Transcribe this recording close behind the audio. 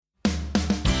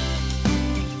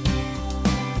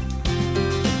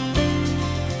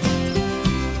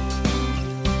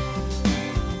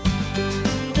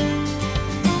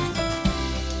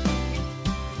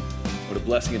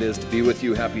blessing it is to be with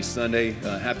you. Happy Sunday.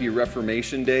 Happy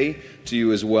Reformation Day to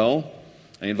you as well.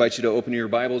 I invite you to open your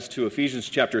Bibles to Ephesians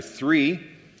chapter 3.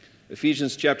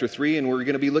 Ephesians chapter 3, and we're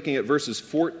going to be looking at verses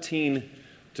 14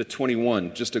 to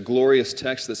 21. Just a glorious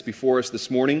text that's before us this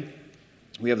morning.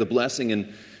 We have the blessing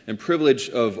and privilege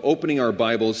of opening our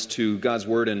Bibles to God's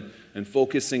Word and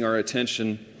focusing our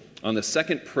attention on the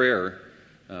second prayer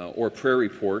or prayer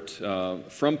report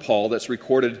from Paul that's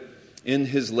recorded in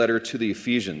his letter to the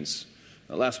Ephesians.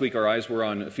 Last week our eyes were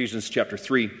on Ephesians chapter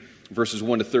 3, verses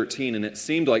 1 to 13, and it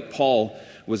seemed like Paul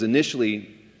was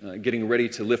initially getting ready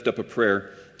to lift up a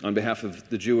prayer on behalf of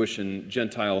the Jewish and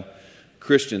Gentile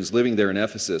Christians living there in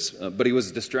Ephesus, but he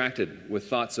was distracted with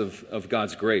thoughts of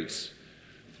God's grace.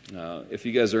 If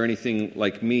you guys are anything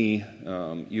like me,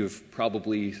 you've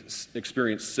probably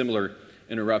experienced similar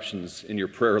interruptions in your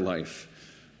prayer life.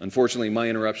 Unfortunately, my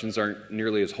interruptions aren't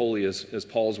nearly as holy as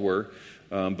Paul's were,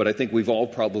 but I think we've all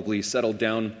probably settled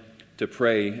down to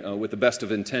pray with the best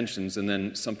of intentions, and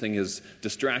then something has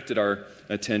distracted our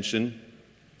attention,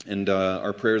 and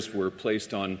our prayers were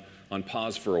placed on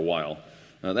pause for a while.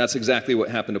 That's exactly what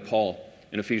happened to Paul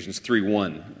in Ephesians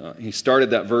 3:1. He started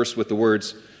that verse with the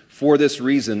words, "For this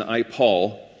reason I,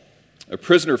 Paul, a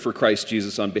prisoner for Christ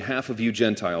Jesus on behalf of you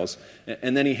Gentiles,"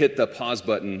 and then he hit the pause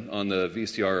button on the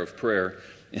VCR of prayer,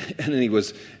 and then he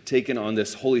was taken on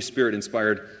this Holy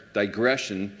Spirit-inspired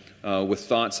digression with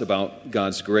thoughts about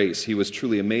God's grace. He was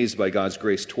truly amazed by God's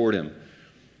grace toward him.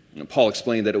 Paul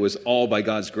explained that it was all by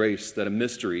God's grace that a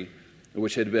mystery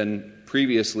which had been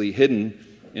previously hidden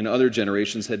in other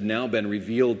generations had now been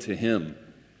revealed to him.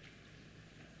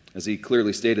 As he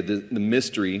clearly stated, the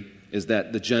mystery is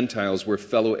that the Gentiles were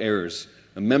fellow heirs,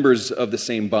 members of the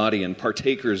same body, and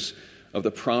partakers of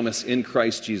the promise in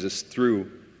Christ Jesus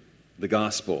through the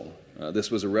gospel.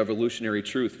 This was a revolutionary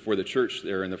truth for the church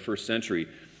there in the first century,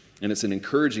 and it's an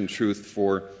encouraging truth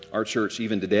for our church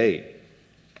even today.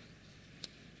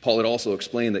 Paul had also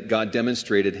explained that God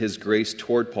demonstrated his grace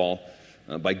toward Paul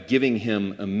by giving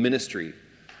him a ministry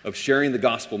of sharing the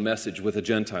gospel message with the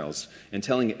Gentiles and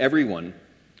telling everyone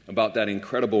about that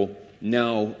incredible,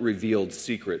 now revealed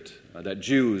secret that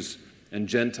Jews and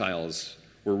Gentiles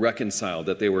were reconciled,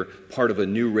 that they were part of a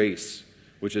new race,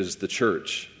 which is the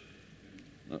church.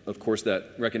 Of course,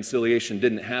 that reconciliation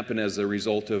didn't happen as a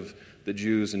result of the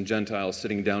Jews and Gentiles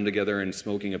sitting down together and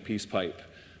smoking a peace pipe.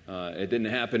 It didn't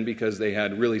happen because they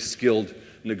had really skilled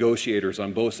negotiators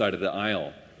on both sides of the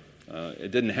aisle.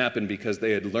 It didn't happen because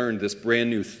they had learned this brand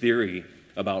new theory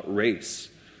about race,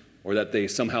 or that they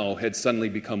somehow had suddenly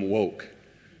become woke.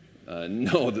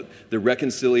 No, the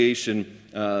reconciliation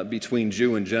between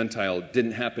Jew and Gentile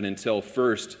didn't happen until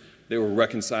first they were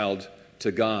reconciled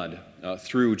to God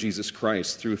through Jesus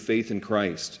Christ, through faith in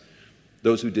Christ.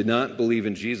 Those who did not believe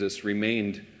in Jesus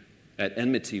remained at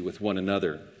enmity with one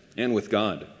another and with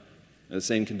God. And the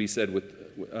same can be said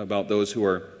about those who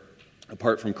are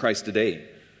apart from Christ today.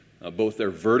 Both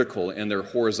their vertical and their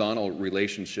horizontal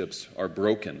relationships are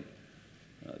broken.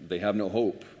 They have no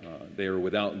hope. They are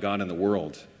without God in the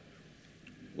world.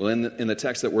 Well, in the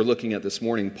text that we're looking at this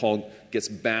morning, Paul gets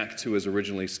back to his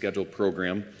originally scheduled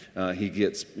program.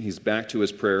 He's back to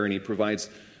his prayer, and he provides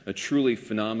a truly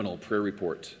phenomenal prayer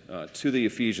report to the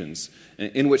Ephesians,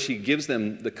 in which he gives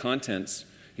them the contents,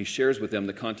 he shares with them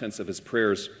the contents of his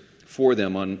prayers for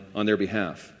them on their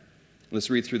behalf. Let's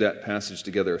read through that passage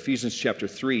together. Ephesians chapter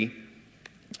 3,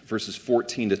 verses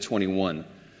 14 to 21.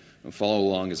 And follow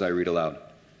along as I read aloud.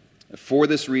 "For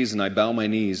this reason I bow my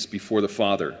knees before the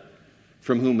Father,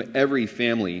 from whom every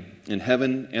family in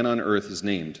heaven and on earth is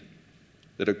named,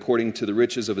 that according to the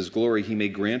riches of his glory he may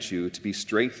grant you to be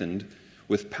strengthened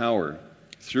with power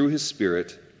through his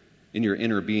Spirit in your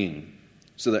inner being,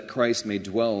 so that Christ may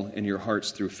dwell in your hearts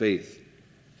through faith,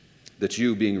 that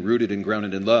you, being rooted and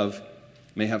grounded in love,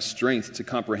 may have strength to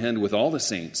comprehend with all the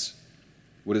saints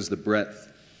what is the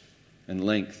breadth and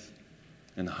length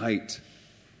and height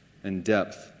and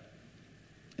depth,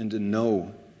 and to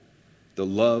know the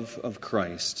love of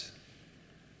Christ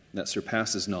that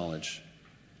surpasses knowledge,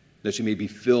 that you may be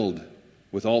filled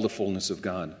with all the fullness of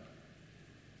God.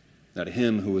 That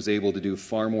him who is able to do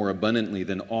far more abundantly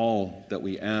than all that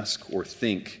we ask or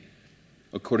think,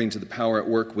 according to the power at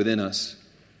work within us,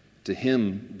 to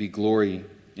him be glory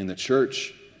in the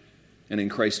church and in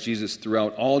Christ Jesus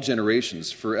throughout all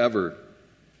generations, forever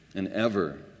and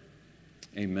ever.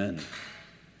 Amen."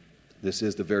 This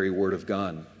is the very word of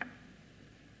God.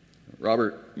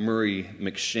 Robert Murray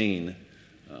McCheyne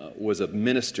was a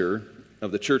minister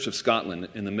of the Church of Scotland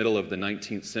in the middle of the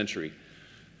 19th century.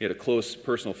 He had a close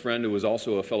personal friend who was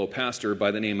also a fellow pastor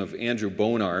by the name of Andrew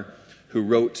Bonar, who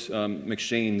wrote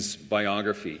McCheyne's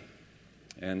biography.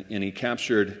 And he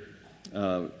captured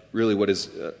really what is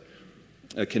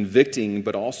a convicting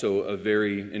but also a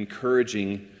very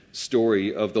encouraging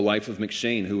story of the life of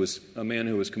McCheyne, who was a man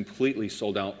who was completely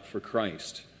sold out for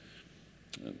Christ.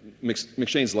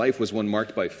 McCheyne's life was one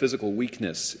marked by physical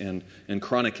weakness and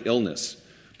chronic illness,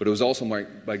 but it was also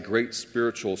marked by great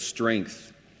spiritual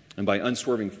strength and by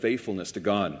unswerving faithfulness to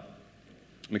God.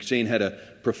 McCheyne had a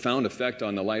profound effect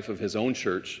on the life of his own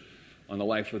church, on the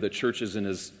life of the churches in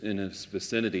his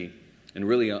vicinity, and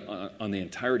really on the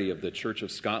entirety of the Church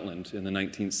of Scotland in the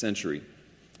 19th century.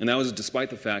 And that was despite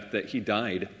the fact that he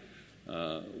died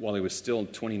while he was still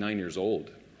 29 years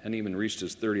old, hadn't even reached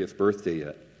his 30th birthday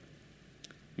yet.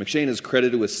 McCheyne is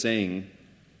credited with saying,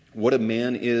 "What a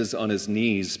man is on his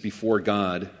knees before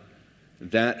God,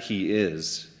 that he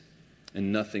is,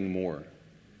 and nothing more."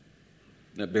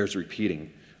 That bears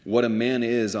repeating. What a man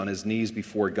is on his knees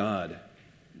before God,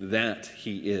 that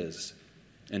he is,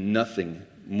 and nothing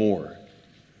more.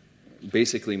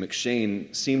 Basically,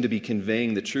 McCheyne seemed to be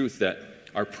conveying the truth that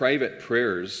our private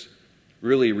prayers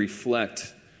really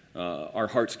reflect our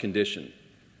heart's condition.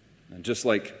 And just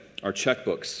like our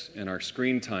checkbooks and our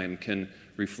screen time can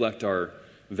reflect our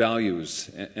values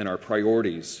and our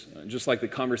priorities, just like the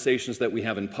conversations that we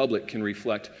have in public can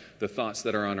reflect the thoughts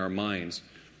that are on our minds,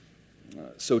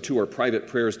 so too our private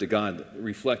prayers to God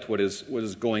reflect what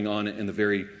is going on in the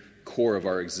very core of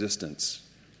our existence.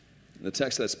 The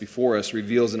text that's before us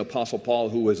reveals an Apostle Paul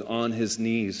who was on his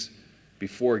knees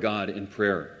before God in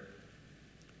prayer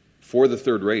for the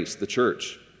third race, the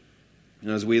church. And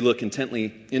as we look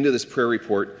intently into this prayer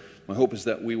report, my hope is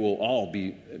that we will all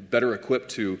be better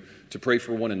equipped to pray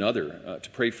for one another, to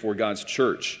pray for God's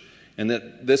church, and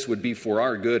that this would be for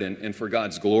our good and for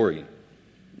God's glory.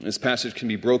 This passage can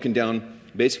be broken down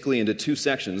basically into two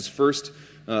sections. First,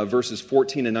 verses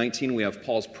 14 and 19, we have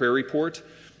Paul's prayer report.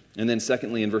 And then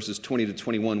secondly, in verses 20 to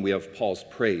 21, we have Paul's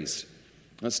praise.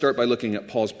 Let's start by looking at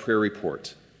Paul's prayer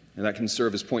report. And that can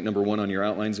serve as point number one on your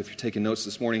outlines if you're taking notes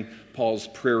this morning, Paul's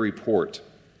prayer report.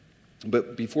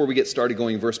 But before we get started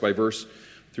going verse by verse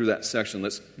through that section,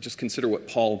 let's just consider what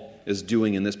Paul is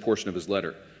doing in this portion of his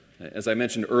letter. As I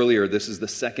mentioned earlier, this is the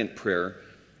second prayer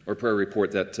or prayer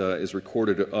report that is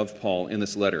recorded of Paul in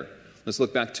this letter. Let's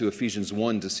look back to Ephesians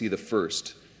 1 to see the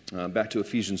first. Back to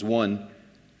Ephesians 1,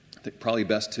 I think probably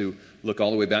best to look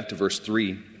all the way back to verse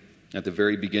 3 at the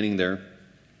very beginning there.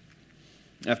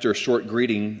 After a short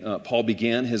greeting, Paul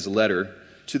began his letter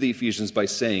to the Ephesians by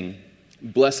saying,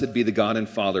 "Blessed be the God and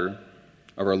Father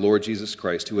of our Lord Jesus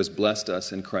Christ, who has blessed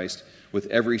us in Christ with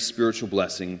every spiritual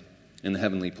blessing in the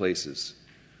heavenly places."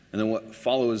 And then what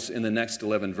follows in the next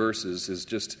 11 verses is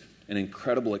just an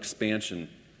incredible expansion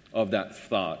of that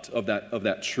thought, of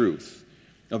that truth,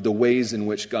 of the ways in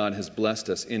which God has blessed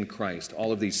us in Christ,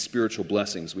 all of these spiritual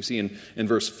blessings. We see in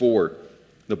verse 4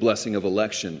 the blessing of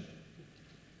election.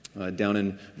 Down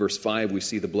in verse 5 we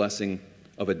see the blessing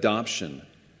of adoption.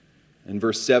 In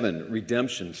verse 7,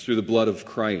 redemption through the blood of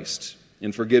Christ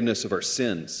and forgiveness of our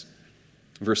sins.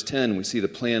 In verse 10 we see the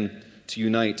plan to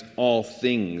unite all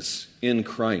things in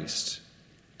Christ,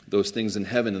 those things in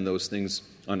heaven and those things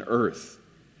on earth.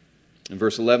 In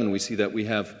verse 11, we see that we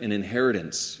have an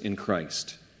inheritance in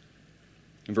Christ.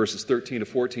 In verses 13 to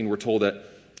 14, we're told that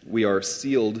we are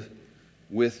sealed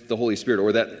with the Holy Spirit,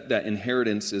 or that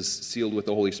inheritance is sealed with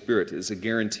the Holy Spirit. It is a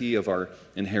guarantee of our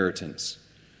inheritance.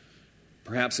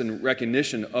 Perhaps in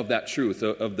recognition of that truth,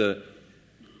 of the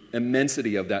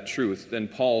immensity of that truth, then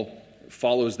Paul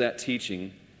follows that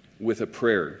teaching with a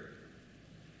prayer.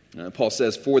 Paul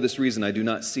says, "For this reason I do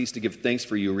not cease to give thanks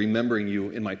for you, remembering you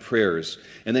in my prayers."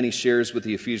 And then he shares with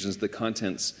the Ephesians the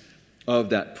contents of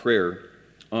that prayer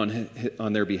on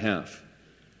their behalf.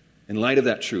 In light of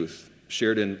that truth,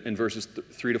 shared in verses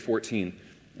 3 to 14,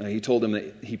 he told them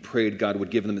that he prayed God would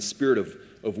give them the spirit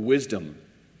of wisdom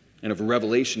and of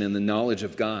revelation in the knowledge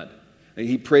of God.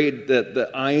 He prayed that the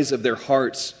eyes of their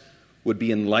hearts would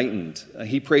be enlightened.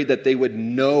 He prayed that they would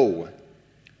know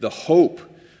the hope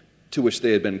to which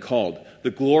they had been called,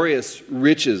 the glorious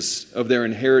riches of their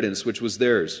inheritance which was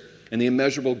theirs, and the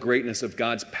immeasurable greatness of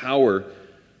God's power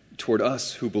toward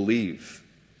us who believe.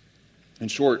 In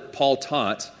short, Paul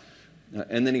taught,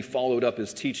 and then he followed up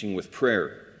his teaching with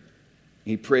prayer.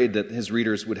 He prayed that his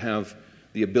readers would have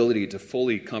the ability to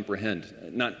fully comprehend,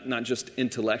 not just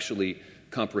intellectually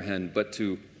comprehend, but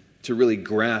to really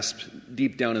grasp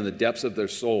deep down in the depths of their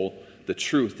soul the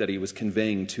truth that he was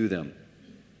conveying to them.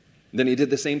 Then he did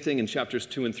the same thing in chapters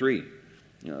 2 and 3.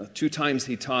 2 times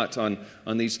he taught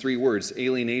on these 3 words: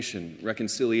 alienation,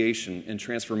 reconciliation, and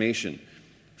transformation.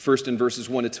 First, in verses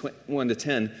 1 to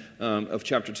 10 of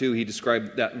chapter 2, he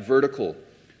described that vertical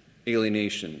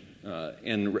alienation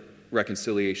and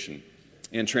reconciliation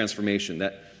and transformation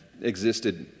that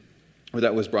existed, or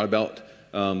that was brought about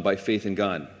by faith in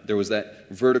God. There was that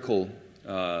vertical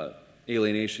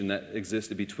alienation that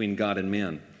existed between God and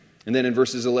man. And then in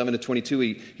verses 11 to 22,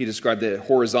 he described the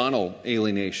horizontal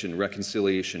alienation,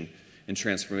 reconciliation, and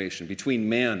transformation between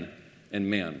man and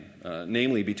man,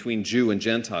 namely between Jew and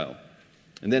Gentile.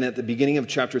 And then at the beginning of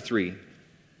chapter 3,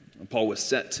 Paul was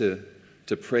set to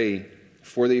pray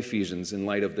for the Ephesians in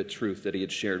light of the truth that he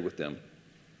had shared with them.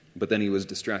 But then he was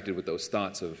distracted with those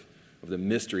thoughts of the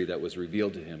mystery that was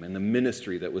revealed to him and the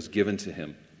ministry that was given to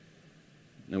him.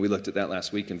 And we looked at that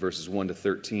last week in verses 1 to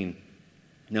 13.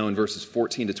 Now in verses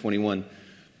 14 to 21,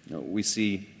 we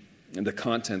see the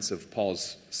contents of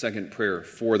Paul's second prayer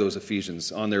for those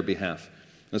Ephesians on their behalf.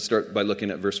 Let's start by looking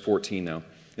at verse 14 now.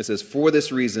 It says, "For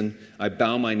this reason I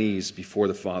bow my knees before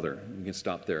the Father." We can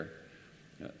stop there.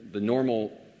 The normal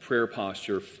prayer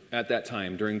posture at that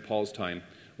time, during Paul's time,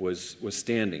 was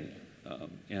standing.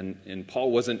 And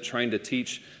Paul wasn't trying to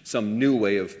teach some new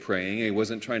way of praying. He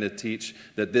wasn't trying to teach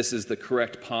that this is the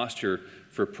correct posture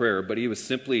for prayer, but he was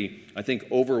simply, I think,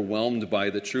 overwhelmed by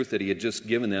the truth that he had just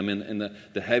given them and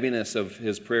the heaviness of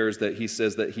his prayers, that he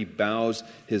says that he bows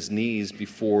his knees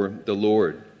before the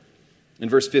Lord. In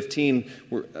verse 15,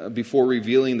 before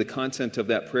revealing the content of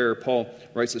that prayer, Paul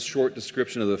writes a short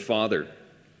description of the Father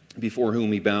before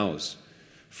whom he bows,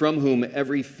 from whom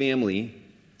every family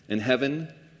in heaven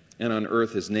and on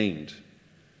earth is named.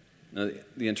 Now,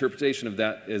 the interpretation of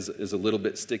that is a little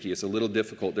bit sticky. It's a little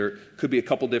difficult. There could be a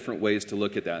couple different ways to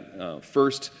look at that.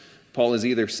 First, Paul is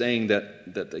either saying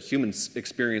that the human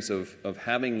experience of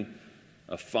having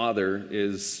a father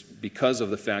is because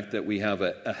of the fact that we have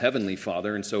a heavenly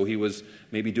father, and so he was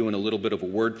maybe doing a little bit of a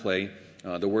wordplay.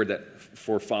 The word that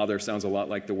for father sounds a lot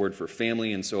like the word for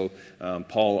family, and so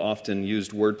Paul often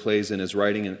used word plays in his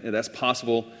writing, and that's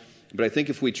possible. But I think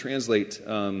if we translate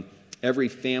every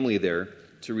family there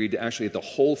to read actually the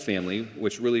whole family,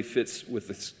 which really fits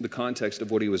with the context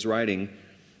of what he was writing,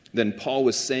 then Paul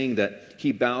was saying that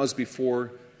he bows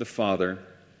before the Father,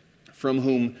 from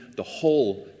whom the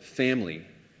whole family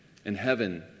in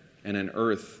heaven and on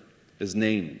earth is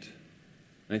named.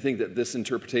 And I think that this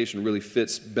interpretation really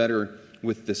fits better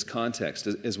with this context.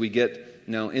 As we get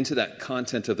now into that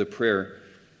content of the prayer,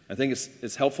 I think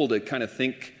it's helpful to kind of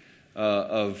think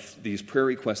of these prayer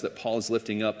requests that Paul is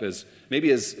lifting up as maybe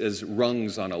as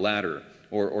rungs on a ladder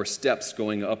or steps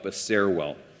going up a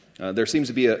stairwell. There seems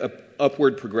to be an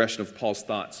upward progression of Paul's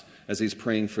thoughts as he's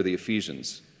praying for the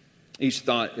Ephesians. Each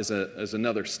thought is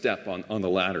another step on the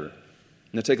ladder.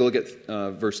 Now take a look at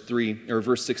verse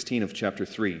 16 of chapter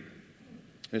 3.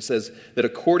 It says that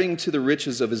according to the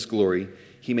riches of his glory,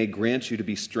 he may grant you to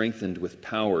be strengthened with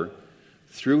power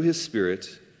through his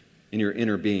Spirit in your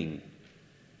inner being.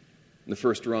 The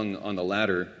first rung on the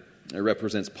ladder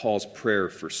represents Paul's prayer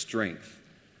for strength.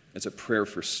 It's a prayer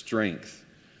for strength.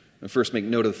 And first, make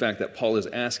note of the fact that Paul is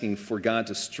asking for God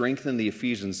to strengthen the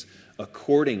Ephesians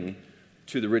according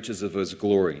to the riches of his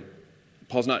glory.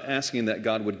 Paul's not asking that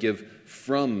God would give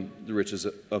from the riches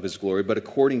of his glory, but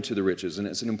according to the riches. And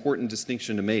it's an important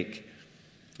distinction to make.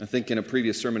 I think in a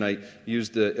previous sermon I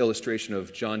used the illustration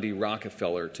of John D.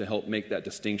 Rockefeller to help make that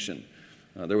distinction.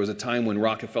 There was a time when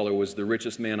Rockefeller was the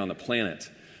richest man on the planet.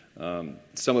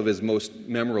 Some of his most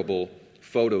memorable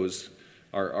photos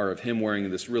are of him wearing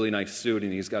this really nice suit,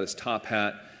 and he's got his top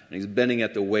hat, and he's bending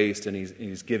at the waist, and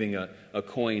he's giving a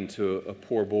coin to a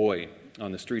poor boy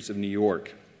on the streets of New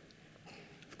York.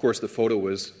 Of course, the photo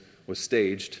was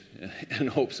staged in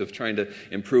hopes of trying to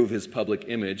improve his public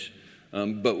image.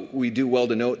 But we do well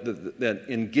to note that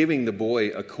in giving the boy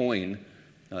a coin,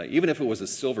 even if it was a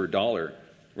silver dollar,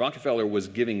 Rockefeller was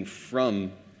giving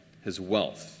from his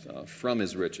wealth, from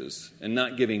his riches, and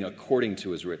not giving according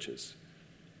to his riches.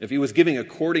 If he was giving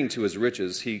according to his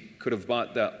riches, he could have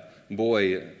bought that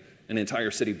boy an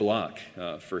entire city block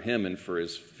for him and for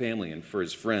his family and for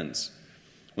his friends.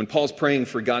 When Paul's praying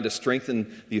for God to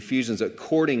strengthen the Ephesians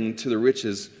according to the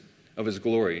riches of his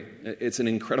glory, it's an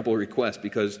incredible request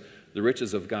because the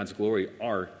riches of God's glory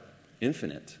are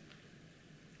infinite.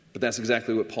 But that's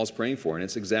exactly what Paul's praying for, and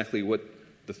it's exactly what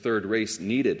the third race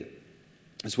needed.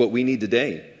 It's what we need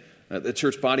today. The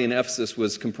church body in Ephesus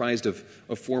was comprised of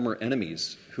former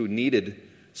enemies who needed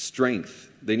strength.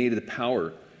 They needed the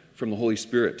power from the Holy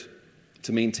Spirit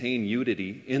to maintain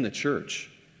unity in the church.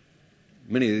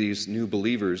 Many of these new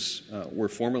believers were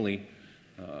formerly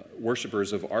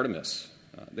worshipers of Artemis.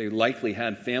 They likely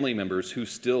had family members who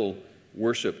still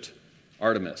worshiped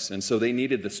Artemis, and so they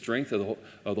needed the strength of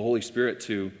the Holy Spirit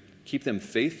to keep them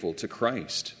faithful to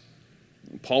Christ.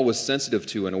 Paul was sensitive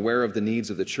to and aware of the needs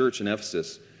of the church in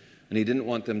Ephesus, And he didn't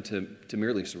want them to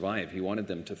merely survive. He wanted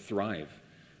them to thrive.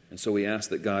 And so he asked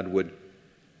that God would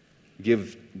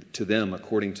give to them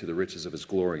according to the riches of his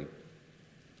glory.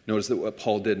 Notice that what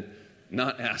Paul did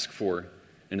not ask for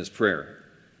in his prayer.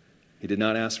 He did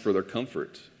not ask for their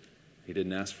comfort. He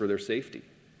didn't ask for their safety.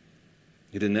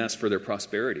 He didn't ask for their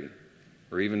prosperity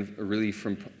or even relief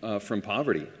from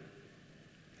poverty.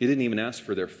 He didn't even ask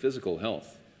for their physical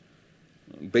health.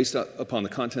 Based upon the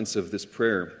contents of this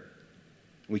prayer,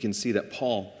 we can see that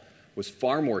Paul was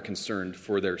far more concerned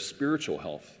for their spiritual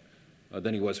health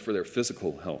than he was for their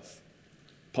physical health.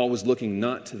 Paul was looking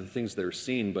not to the things that are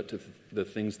seen, but to the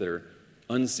things that are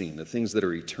unseen, the things that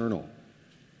are eternal.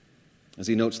 As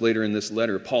he notes later in this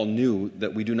letter, Paul knew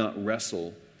that we do not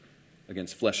wrestle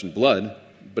against flesh and blood,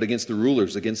 but against the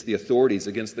rulers, against the authorities,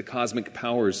 against the cosmic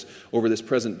powers over this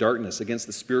present darkness, against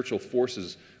the spiritual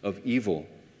forces of evil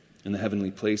in the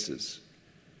heavenly places.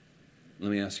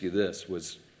 Let me ask you this,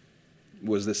 was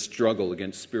this struggle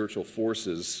against spiritual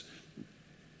forces,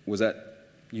 was that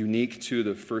unique to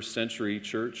the first century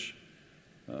church?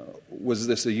 Was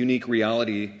this a unique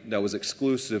reality that was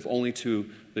exclusive only to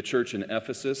the church in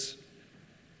Ephesus?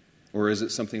 Or is it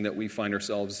something that we find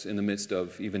ourselves in the midst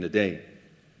of even today?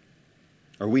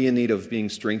 Are we in need of being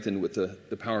strengthened with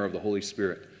the power of the Holy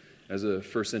Spirit as a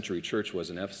first century church was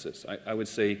in Ephesus? I would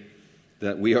say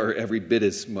that we are every bit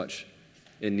as much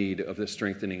in need of the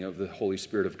strengthening of the Holy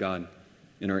Spirit of God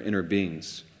in our inner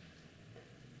beings.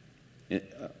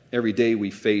 Every day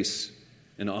we face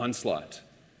an onslaught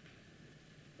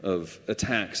of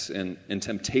attacks and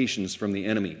temptations from the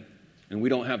enemy, and we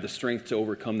don't have the strength to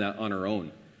overcome that on our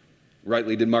own.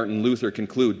 Rightly did Martin Luther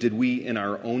conclude, did we in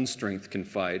our own strength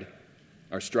confide,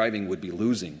 our striving would be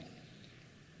losing.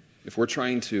 If we're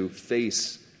trying to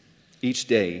face each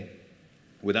day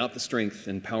without the strength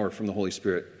and power from the Holy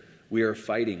Spirit, we are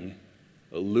fighting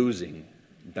a losing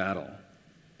battle.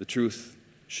 The truth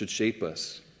should shape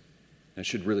us and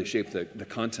should really shape the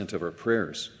content of our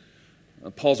prayers.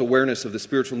 Paul's awareness of the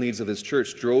spiritual needs of his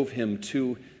church drove him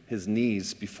to his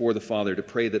knees before the Father to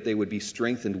pray that they would be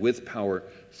strengthened with power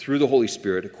through the Holy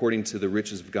Spirit according to the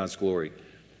riches of God's glory.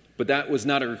 But that was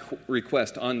not a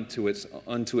request unto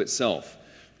itself.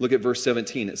 Look at verse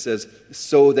 17. It says,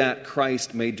 so that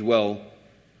Christ may dwell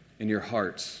in your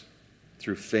hearts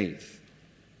through faith.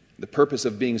 The purpose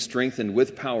of being strengthened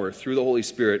with power through the Holy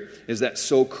Spirit is that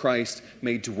so Christ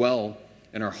may dwell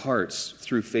in our hearts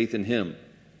through faith in him.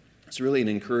 It's really an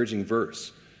encouraging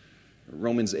verse.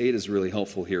 Romans 8 is really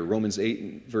helpful here. Romans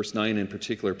 8, verse 9 in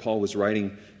particular, Paul was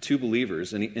writing to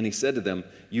believers, and he said to them,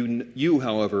 you,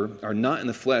 however, are not in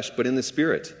the flesh, but in the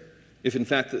Spirit, if in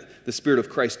fact the Spirit of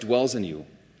Christ dwells in you.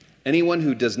 Anyone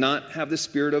who does not have the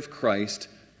Spirit of Christ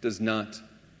does not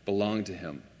belong to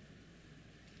him.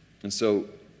 And so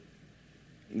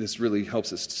this really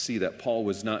helps us to see that Paul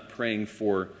was not praying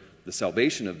for the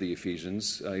salvation of the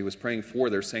Ephesians. He was praying for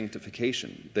their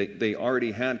sanctification. They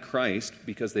already had Christ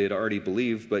because they had already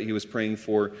believed, but he was praying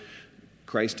for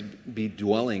Christ to be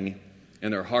dwelling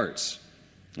in their hearts.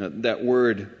 That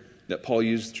word that Paul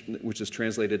used, which is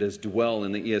translated as dwell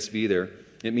in the ESV there,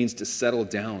 it means to settle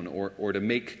down or to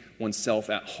make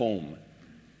oneself at home.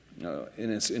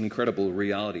 And it's an incredible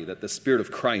reality that the Spirit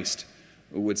of Christ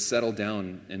would settle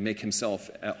down and make himself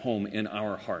at home in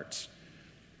our hearts.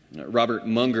 Robert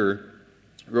Munger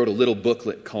wrote a little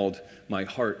booklet called My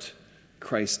Heart,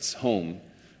 Christ's Home,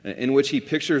 in which he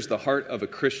pictures the heart of a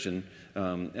Christian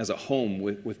as a home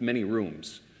with many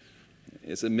rooms.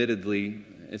 It's admittedly,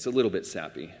 it's a little bit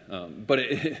sappy, but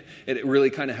it really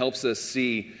kind of helps us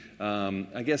see,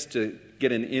 I guess, to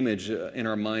get an image in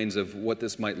our minds of what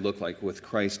this might look like with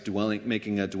Christ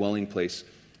making a dwelling place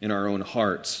in our own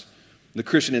hearts. The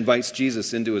Christian invites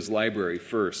Jesus into his library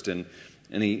first, and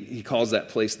he calls that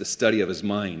place the study of his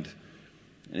mind.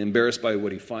 And embarrassed by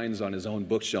what he finds on his own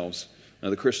bookshelves,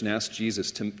 the Christian asks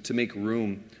Jesus to make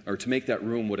room, or to make that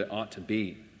room what it ought to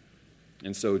be.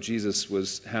 And so Jesus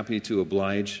was happy to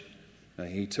oblige.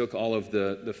 He took all of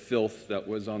the filth that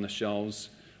was on the shelves,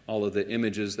 all of the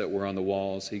images that were on the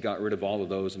walls. He got rid of all of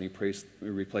those, and he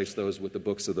replaced those with the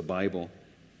books of the Bible.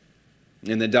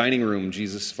 In the dining room,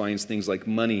 Jesus finds things like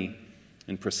money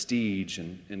and prestige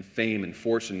and fame and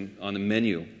fortune on the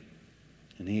menu.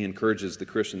 And he encourages the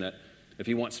Christian that if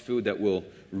he wants food that will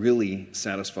really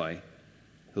satisfy,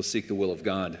 he'll seek the will of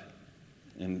God,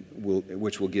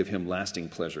 which will give him lasting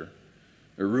pleasure.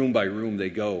 Room by room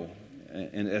they go,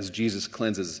 and as Jesus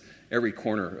cleanses every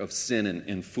corner of sin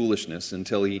and foolishness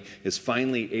until he is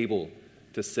finally able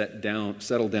to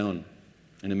settle down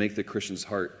and to make the Christian's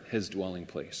heart his dwelling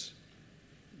place.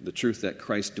 The truth that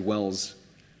Christ dwells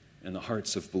and the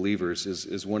hearts of believers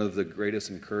is one of the greatest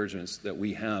encouragements that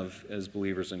we have as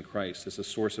believers in Christ. It's a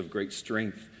source of great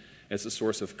strength. It's a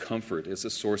source of comfort. It's a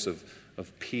source of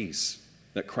peace,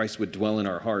 that Christ would dwell in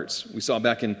our hearts. We saw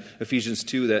back in Ephesians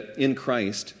 2 that in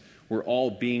Christ, we're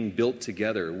all being built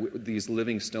together, these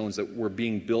living stones, that we're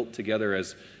being built together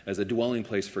as a dwelling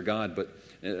place for God. But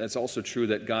it's also true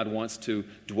that God wants to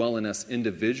dwell in us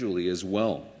individually as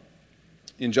well.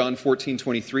 In John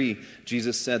 14:23,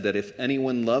 Jesus said that if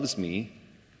anyone loves me,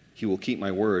 he will keep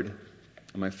my word,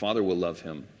 and my Father will love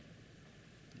him.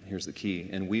 Here's the key: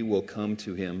 and we will come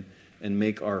to him and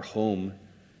make our home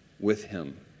with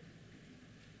him.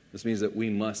 This means that we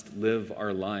must live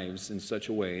our lives in such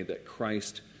a way that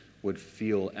Christ would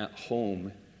feel at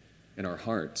home in our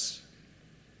hearts.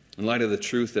 In light of the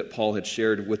truth that Paul had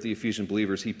shared with the Ephesian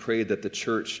believers, he prayed that the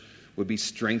church would be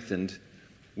strengthened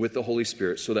with the Holy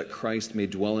Spirit so that Christ may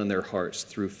dwell in their hearts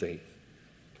through faith.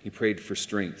 He prayed for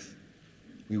strength.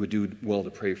 We would do well to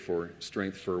pray for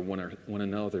strength for one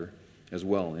another as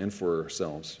well, and for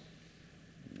ourselves.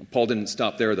 Paul didn't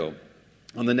stop there, though.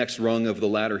 On the next rung of the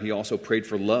ladder, he also prayed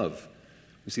for love.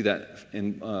 We see that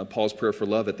in Paul's prayer for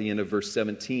love at the end of verse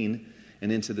 17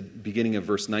 and into the beginning of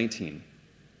verse 19.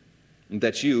 And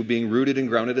that you, being rooted and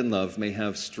grounded in love, may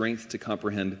have strength to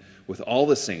comprehend with all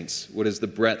the saints what is the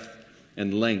breadth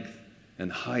and length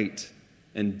and height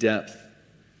and depth,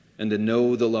 and to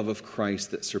know the love of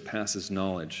Christ that surpasses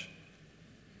knowledge.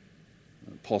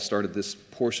 Paul started this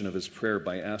portion of his prayer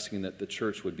by asking that the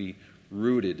church would be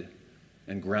rooted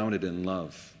and grounded in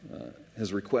love.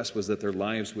 His request was that their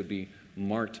lives would be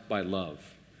marked by love,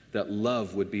 that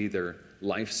love would be their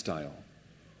lifestyle.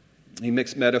 He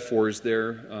mixed metaphors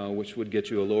there, which would get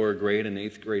you a lower grade in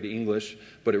 8th grade English,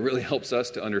 but it really helps us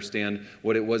to understand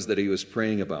what it was that he was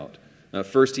praying about.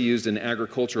 First, he used an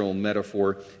agricultural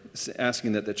metaphor,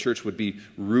 asking that the church would be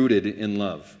rooted in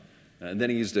love. And then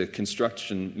he used a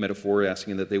construction metaphor,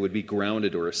 asking that they would be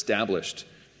grounded or established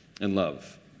in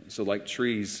love. So like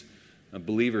trees,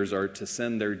 believers are to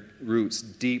send their roots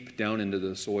deep down into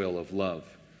the soil of love.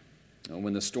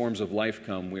 When the storms of life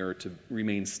come, we are to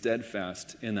remain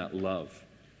steadfast in that love.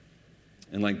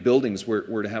 And like buildings,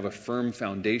 we're to have a firm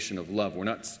foundation of love. We're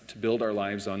not to build our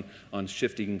lives on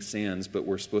shifting sands, but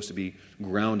we're supposed to be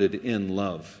grounded in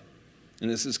love. And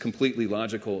this is completely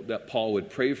logical that Paul would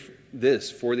pray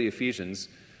this for the Ephesians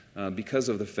because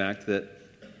of the fact that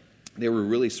they were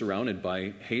really surrounded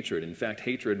by hatred. In fact,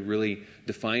 hatred really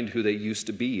defined who they used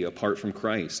to be apart from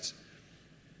Christ.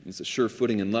 It's a sure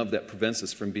footing in love that prevents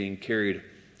us from being carried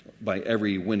by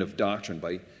every wind of doctrine,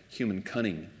 by human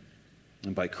cunning,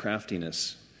 and by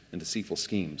craftiness and deceitful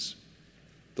schemes.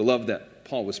 The love that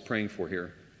Paul was praying for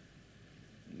here,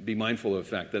 be mindful of the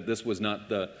fact that this was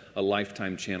not a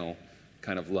Lifetime Channel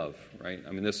kind of love, right?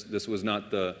 I mean, this was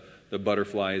not the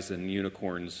butterflies and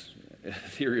unicorns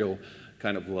ethereal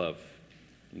kind of love.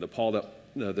 The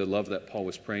love that Paul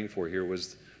was praying for here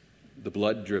was the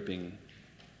blood-dripping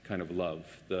kind of love,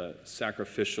 the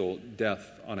sacrificial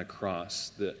death on a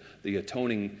cross, the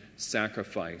atoning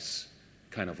sacrifice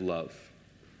kind of love,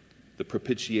 the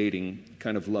propitiating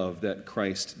kind of love that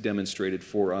Christ demonstrated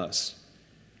for us.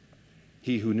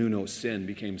 He who knew no sin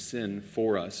became sin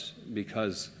for us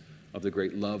because of the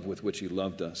great love with which he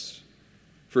loved us.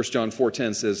 1 John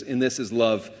 4:10 says, "In this is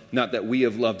love, not that we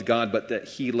have loved God, but that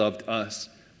he loved us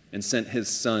and sent his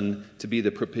Son to be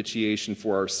the propitiation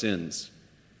for our sins.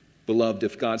 Beloved,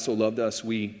 if God so loved us,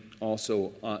 we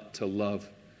also ought to love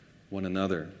one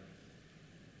another."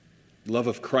 The love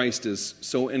of Christ is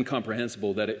so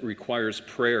incomprehensible that it requires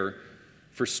prayer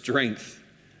for strength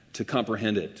to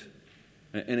comprehend it.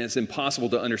 And it's impossible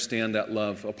to understand that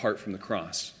love apart from the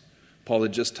cross. Paul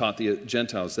had just taught the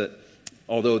Gentiles that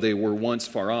although they were once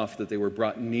far off, that they were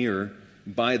brought near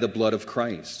by the blood of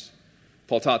Christ.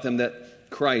 Paul taught them that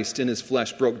Christ in his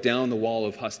flesh broke down the wall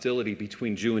of hostility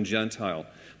between Jew and Gentile.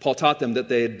 Paul taught them that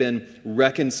they had been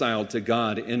reconciled to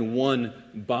God in one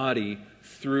body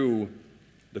through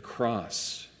the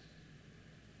cross.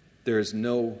 There is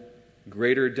no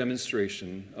greater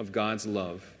demonstration of God's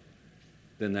love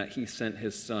than that he sent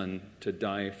his Son to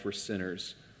die for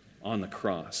sinners on the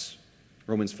cross.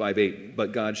 Romans 5:8,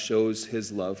 "But God shows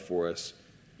his love for us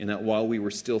in that while we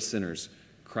were still sinners,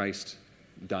 Christ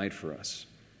died for us."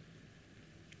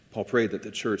 Paul prayed that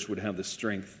the church would have the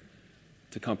strength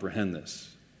to comprehend this.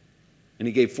 And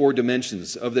he gave 4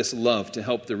 dimensions of this love to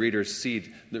help the readers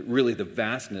see really the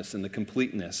vastness and the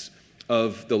completeness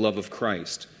of the love of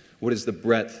Christ. What is the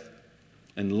breadth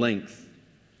and length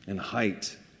and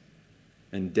height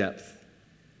and depth?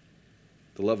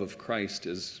 The love of Christ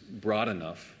is broad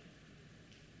enough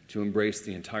to embrace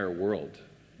the entire world.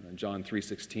 John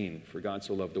 3:16, for God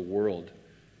so loved the world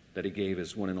that he gave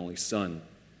his one and only Son,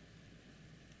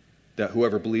 that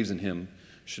whoever believes in him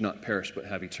should not perish but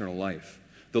have eternal life.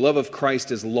 The love of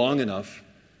Christ is long enough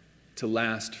to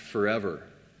last forever.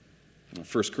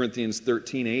 1 Corinthians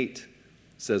 13:8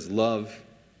 says, love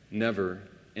never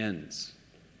ends.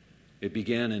 It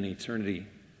began in eternity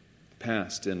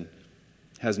past and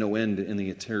has no end in the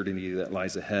eternity that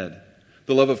lies ahead.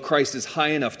 The love of Christ is high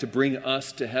enough to bring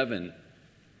us to heaven.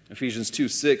 Ephesians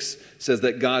 2:6 says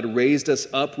that God raised us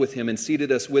up with him and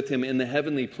seated us with him in the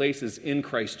heavenly places in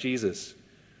Christ Jesus.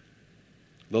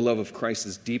 The love of Christ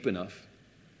is deep enough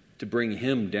to bring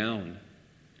him down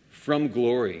from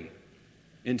glory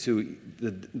into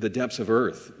the depths of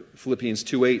earth. Philippians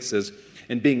 2:8 says,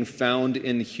 and being found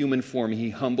in human form, he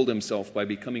humbled himself by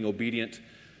becoming obedient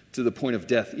to the point of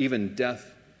death, even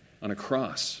death on a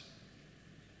cross.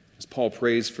 As Paul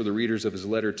prays for the readers of his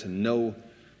letter to know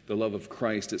the love of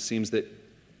Christ, it seems that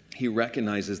he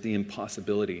recognizes the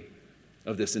impossibility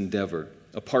of this endeavor,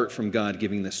 apart from God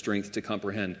giving the strength to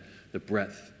comprehend the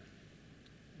breadth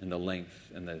and the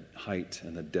length and the height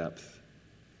and the depth.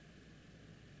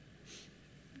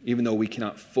 Even though we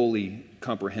cannot fully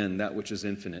comprehend that which is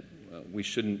infinite, we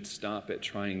shouldn't stop at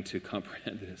trying to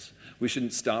comprehend this. We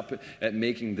shouldn't stop at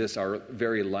making this our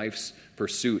very life's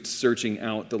pursuit, searching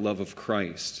out the love of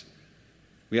Christ.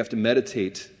 We have to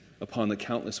meditate upon the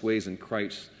countless ways in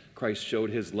Christ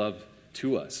showed his love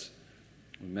to us.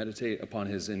 We meditate upon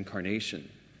his incarnation.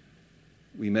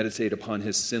 We meditate upon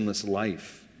his sinless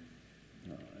life,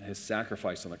 his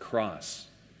sacrifice on the cross,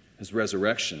 his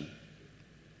resurrection,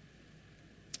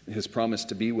 his promise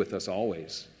to be with us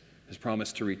always, his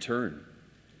promise to return,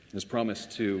 his promise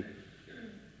to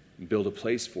build a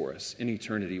place for us in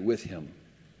eternity with him.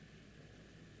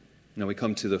 Now we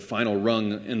come to the final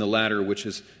rung in the ladder, which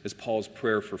is Paul's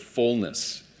prayer for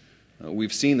fullness.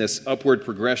 We've seen this upward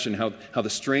progression, how the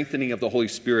strengthening of the Holy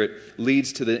Spirit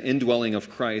leads to the indwelling of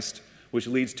Christ, which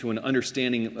leads to an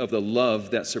understanding of the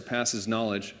love that surpasses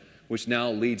knowledge, which now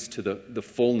leads to the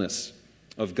fullness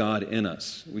of God in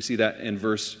us. We see that in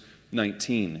verse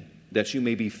 19, that you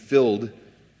may be filled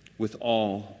with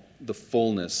all the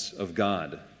fullness of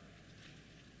God.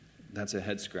 That's a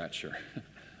head scratcher.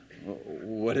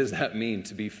 What does that mean,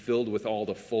 to be filled with all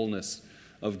the fullness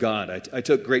of God? I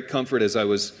took great comfort as I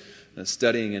was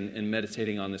studying and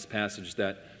meditating on this passage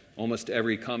that almost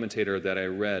every commentator that I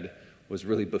read was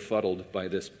really befuddled by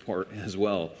this part as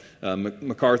well.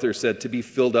 MacArthur said, to be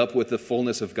filled up with the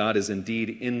fullness of God is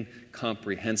indeed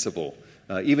incomprehensible.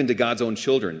 Even to God's own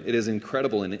children, it is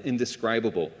incredible and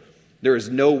indescribable. There is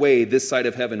no way this side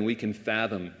of heaven we can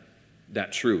fathom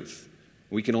that truth.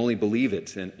 We can only believe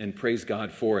it and praise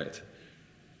God for it.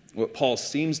 What Paul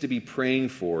seems to be praying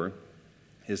for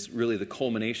is really the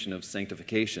culmination of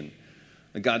sanctification.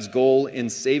 God's goal in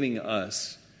saving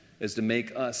us is to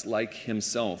make us like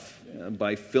himself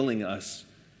by filling us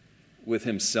with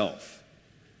himself.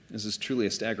 This is truly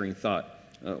a staggering thought,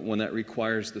 one that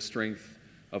requires the strength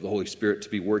of the Holy Spirit to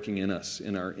be working in us,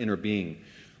 in our inner being.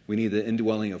 We need the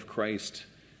indwelling of Christ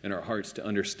in our hearts to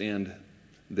understand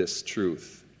this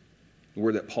truth. The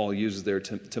word that Paul uses there,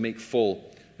 to make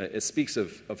full, it speaks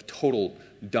of total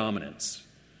dominance.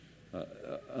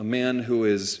 A man who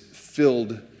is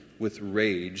filled with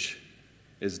rage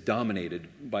is dominated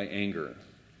by anger.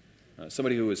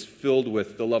 Somebody who is filled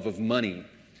with the love of money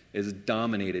is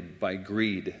dominated by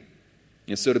greed.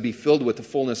 And so to be filled with the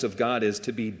fullness of God is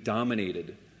to be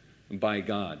dominated by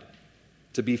God.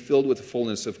 To be filled with the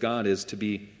fullness of God is to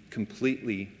be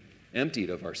completely emptied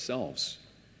of ourselves.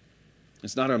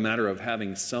 It's not a matter of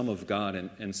having some of God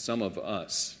and some of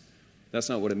us. That's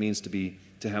not what it means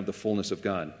to have the fullness of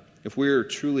God. If we're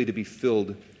truly to be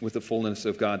filled with the fullness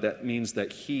of God, that means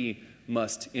that he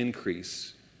must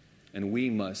increase and we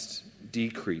must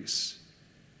decrease.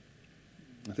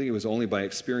 I think it was only by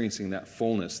experiencing that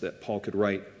fullness that Paul could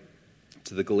write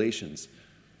to the Galatians,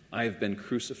 I have been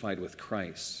crucified with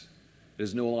Christ. It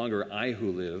is no longer I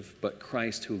who live, but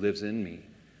Christ who lives in me.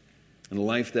 And the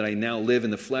life that I now live in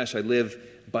the flesh, I live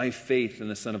by faith in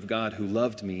the Son of God who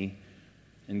loved me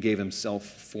and gave himself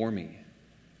for me.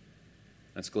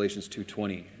 That's Galatians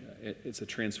 2:20. It's a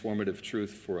transformative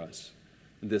truth for us.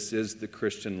 This is the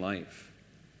Christian life.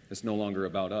 It's no longer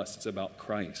about us. It's about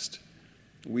Christ.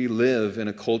 We live in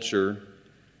a culture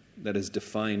that is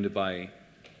defined by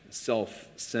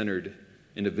self-centered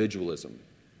individualism,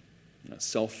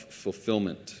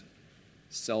 self-fulfillment,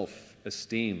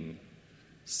 self-esteem,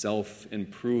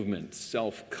 self-improvement,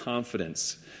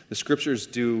 self-confidence. The scriptures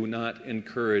do not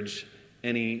encourage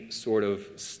any sort of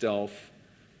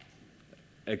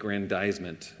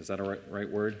aggrandizement. Is that a right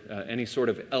word? Any sort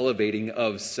of elevating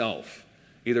of self,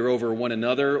 either over one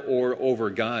another or over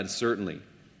God, certainly.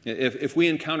 If we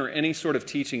encounter any sort of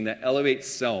teaching that elevates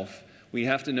self, we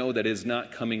have to know that it is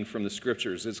not coming from the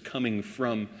Scriptures. It's coming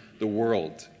from the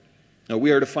world. Now,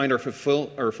 we are to find our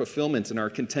fulfillment and our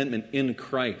contentment in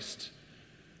Christ.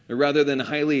 Rather than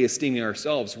highly esteeming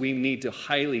ourselves, we need to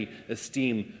highly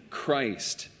esteem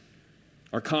Christ.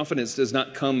 Our confidence does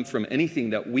not come from anything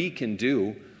that we can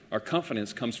do. Our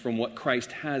confidence comes from what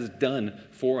Christ has done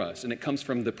for us, and it comes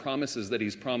from the promises that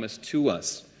He's promised to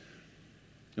us.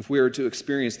 If we are to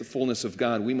experience the fullness of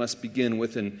God, we must begin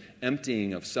with an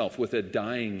emptying of self, with a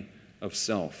dying of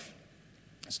self.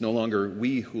 It's no longer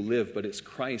we who live, but it's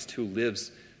Christ who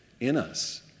lives in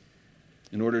us.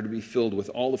 In order to be filled with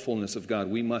all the fullness of God,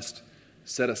 we must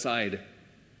set aside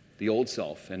the old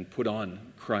self and put on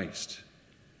Christ.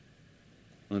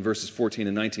 Well, in verses 14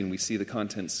 and 19, we see the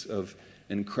contents of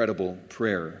incredible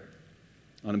prayer.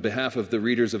 On behalf of the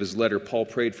readers of his letter, Paul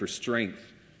prayed for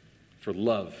strength, for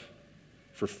love,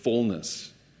 for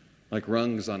fullness. Like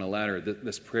rungs on a ladder,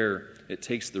 this prayer, it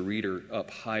takes the reader up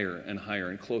higher and higher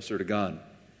and closer to God.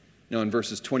 Now, in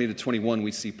verses 20 to 21,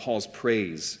 we see Paul's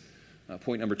praise.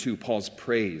 Point number 2, Paul's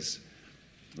praise.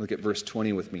 Look at verse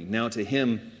 20 with me. Now to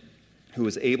him who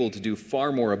is able to do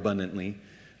far more abundantly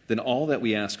than all that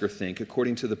we ask or think,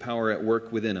 according to the power at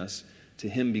work within us, to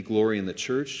him be glory in the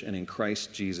church and in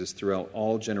Christ Jesus throughout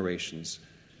all generations,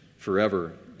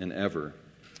 forever and ever.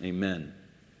 Amen.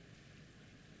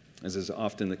 As is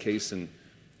often the case in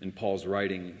Paul's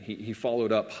writing, he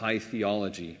followed up high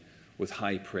theology with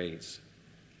high praise.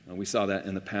 We saw that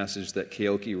in the passage that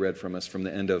Keoki read from us from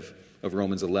the end of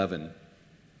Romans 11.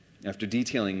 After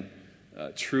detailing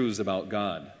truths about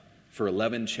God for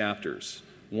 11 chapters,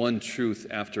 one truth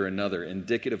after another,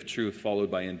 indicative truth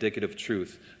followed by indicative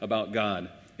truth about God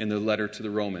in the letter to the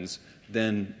Romans,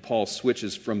 then Paul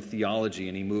switches from theology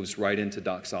and he moves right into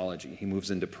doxology. He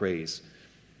moves into praise.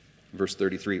 Verse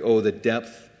 33, oh, the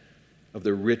depth of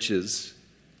the riches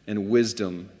and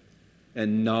wisdom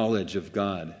and knowledge of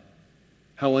God.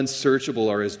 How unsearchable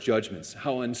are his judgments,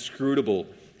 how inscrutable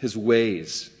his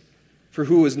ways. For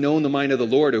who has known the mind of the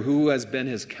Lord, or who has been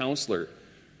his counselor,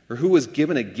 or who has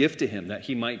given a gift to him that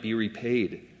he might be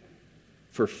repaid?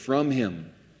 For from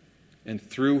him and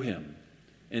through him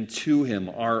and to him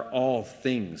are all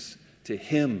things. To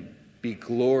him be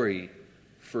glory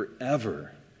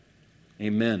forever.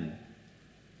 Amen.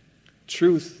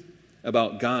 Truth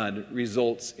about God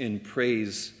results in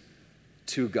praise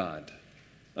to God.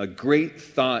 Great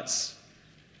thoughts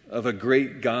of a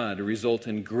great God result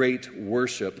in great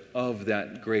worship of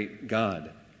that great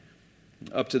God.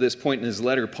 Up to this point in his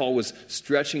letter, Paul was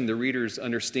stretching the reader's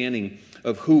understanding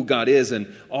of who God is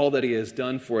and all that he has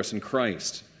done for us in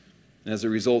Christ. And as a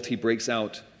result, he breaks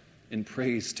out in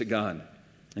praise to God.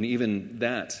 And even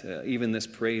this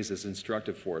praise is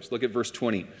instructive for us. Look at verse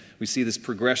 20. We see this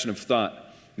progression of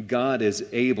thought. God is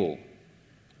able.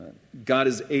 God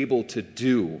is able to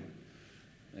do.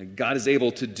 God is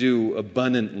able to do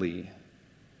abundantly.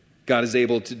 God is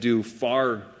able to do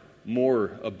far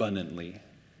more abundantly.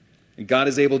 And God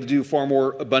is able to do far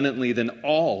more abundantly than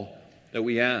all that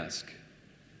we ask.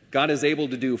 God is able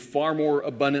to do far more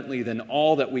abundantly than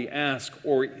all that we ask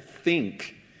or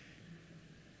think.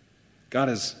 God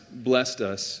has blessed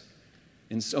us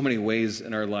in so many ways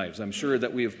in our lives. I'm sure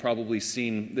that we have probably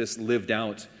seen this lived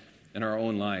out in our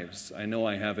own lives. I know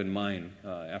I have in mine.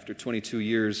 After 22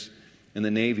 years in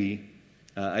the Navy,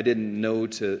 I didn't know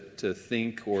to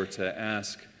think or to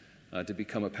ask to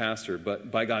become a pastor,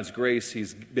 but by God's grace,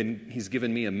 He's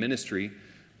given me a ministry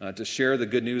to share the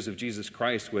good news of Jesus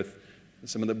Christ with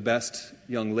some of the best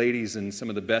young ladies and some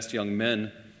of the best young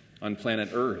men on planet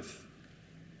Earth,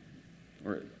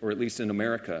 or at least in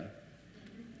America,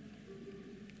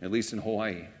 at least in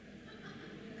Hawaii.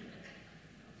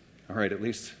 All right, at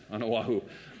least on Oahu.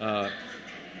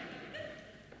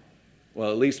 Well,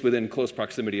 at least within close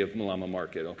proximity of Malama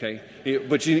Market, okay?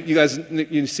 But you guys,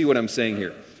 you see what I'm saying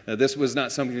here. This was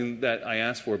not something that I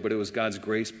asked for, but it was God's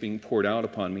grace being poured out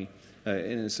upon me.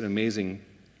 And it's an amazing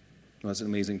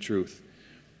truth.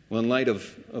 Well, in light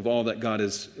of all that God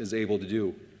is able to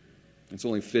do, it's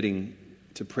only fitting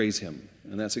to praise Him.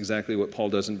 And that's exactly what Paul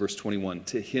does in verse 21.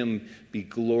 To Him be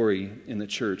glory in the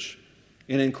church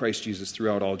and in Christ Jesus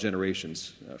throughout all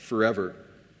generations, forever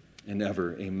and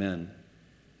ever. Amen.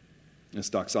 This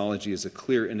doxology is a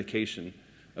clear indication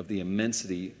of the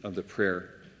immensity of the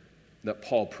prayer that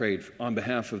Paul prayed on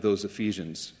behalf of those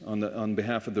Ephesians, on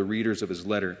behalf of the readers of his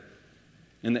letter.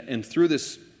 And through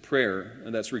this prayer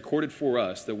that's recorded for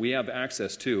us, that we have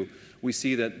access to, we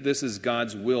see that this is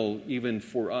God's will even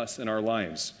for us in our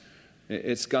lives.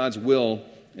 It's God's will.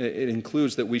 It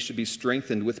includes that we should be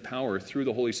strengthened with power through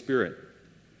the Holy Spirit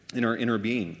in our inner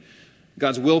being.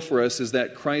 God's will for us is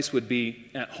that Christ would be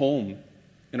at home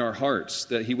in our hearts,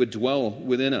 that he would dwell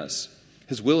within us.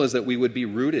 His will is that we would be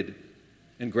rooted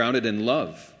and grounded in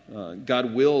love.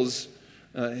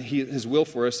 His will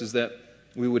for us is that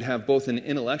we would have both an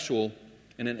intellectual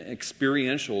and an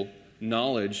experiential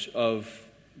knowledge of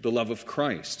the love of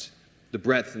Christ, the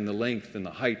breadth and the length and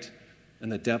the height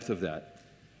and the depth of that.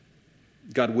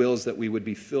 God wills that we would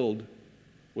be filled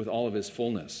with all of his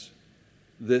fullness.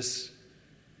 This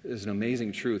is an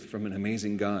amazing truth from an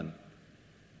amazing God.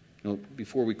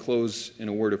 Before we close in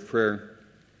a word of prayer,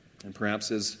 and perhaps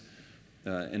as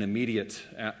an immediate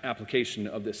application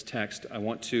of this text, I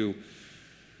want to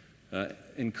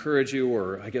encourage you,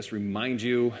 or I guess remind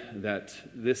you, that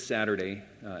this Saturday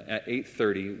at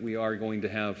 8:30 we are going to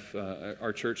have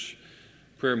our church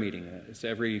prayer meeting. It's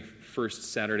every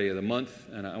first Saturday of the month,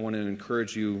 and I want to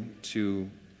encourage you to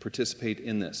participate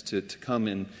in this, to come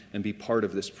in and be part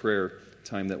of this prayer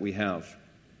time that we have.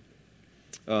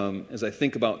 As we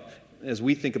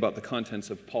think about the contents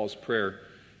of Paul's prayer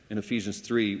in Ephesians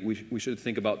 3, we should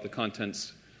think about the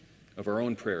contents of our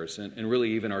own prayers and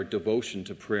really even our devotion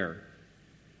to prayer.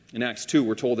 In Acts 2,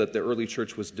 we're told that the early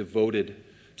church was devoted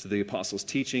to the apostles'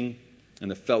 teaching and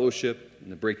the fellowship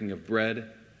and the breaking of bread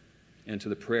and to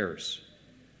the prayers.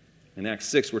 In Acts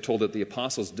 6, we're told that the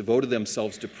apostles devoted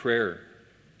themselves to prayer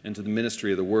and to the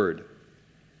ministry of the word.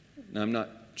 Now, I'm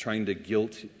not trying to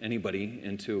guilt anybody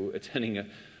into attending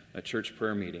a church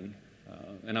prayer meeting,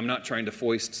 and I'm not trying to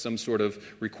foist some sort of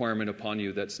requirement upon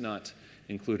you that's not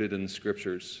included in the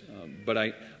Scriptures. But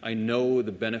I know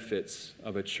the benefits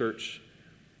of a church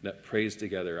that prays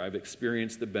together. I've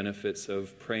experienced the benefits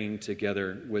of praying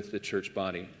together with the church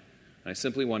body. And I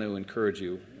simply want to encourage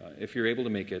you, if you're able to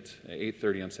make it at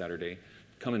 8:30 on Saturday,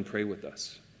 come and pray with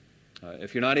us.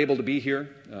 If you're not able to be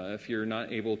here, if you're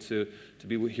not able to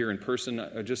be here in person,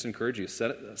 I just encourage you,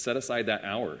 set aside that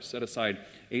hour. Set aside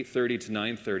 8:30 to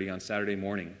 9:30 on Saturday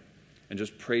morning and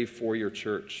just pray for your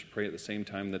church. Pray at the same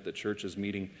time that the church is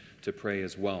meeting to pray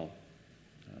as well.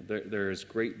 There is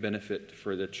great benefit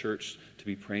for the church to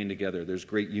be praying together. There's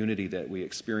great unity that we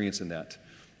experience in that.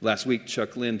 Last week,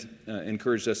 Chuck Lind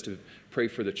encouraged us to pray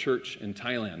for the church in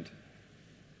Thailand.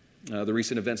 The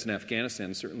recent events in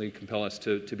Afghanistan certainly compel us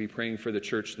to be praying for the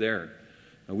church there.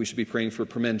 We should be praying for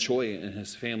Pramen Choi and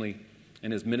his family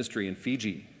and his ministry in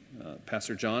Fiji.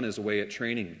 Pastor John is away at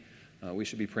training. We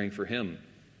should be praying for him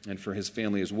and for his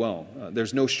family as well.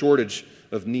 There's no shortage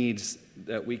of needs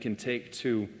that we can take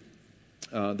to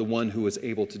the one who is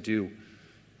able to do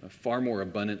far more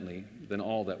abundantly than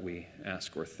all that we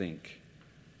ask or think.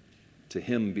 To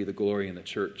him be the glory in the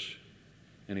church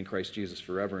and in Christ Jesus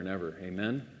forever and ever.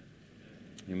 Amen?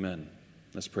 Amen.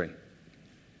 Let's pray.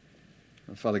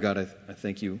 Father God, I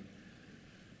thank you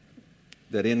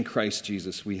that in Christ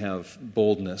Jesus we have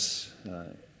boldness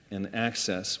and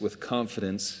access with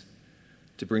confidence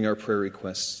to bring our prayer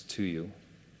requests to you.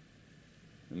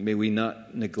 And may we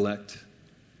not neglect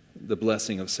the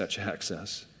blessing of such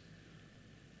access.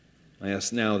 I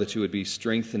ask now that you would be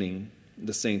strengthening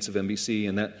the saints of MBC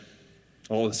and that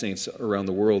all the saints around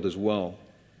the world as well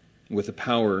with the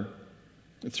power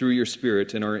through your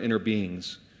Spirit in our inner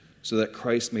beings so that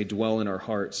Christ may dwell in our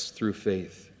hearts through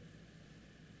faith.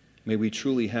 May we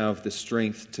truly have the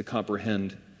strength to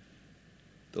comprehend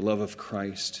the love of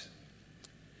Christ.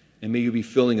 And may you be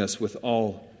filling us with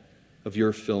all of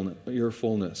your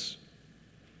fullness.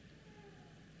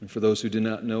 And for those who do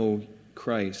not know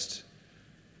Christ,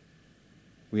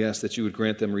 we ask that you would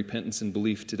grant them repentance and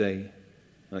belief today.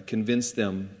 Convince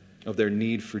them of their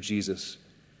need for Jesus.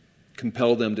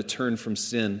 Compel them to turn from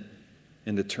sin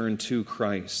and to turn to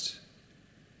Christ.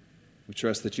 We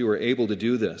trust that you are able to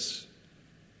do this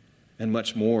and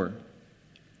much more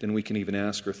than we can even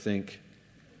ask or think.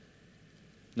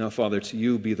 Now, Father, to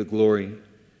you be the glory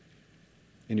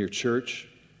in your church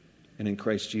and in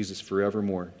Christ Jesus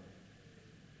forevermore,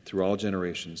 through all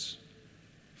generations,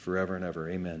 forever and ever.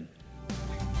 Amen.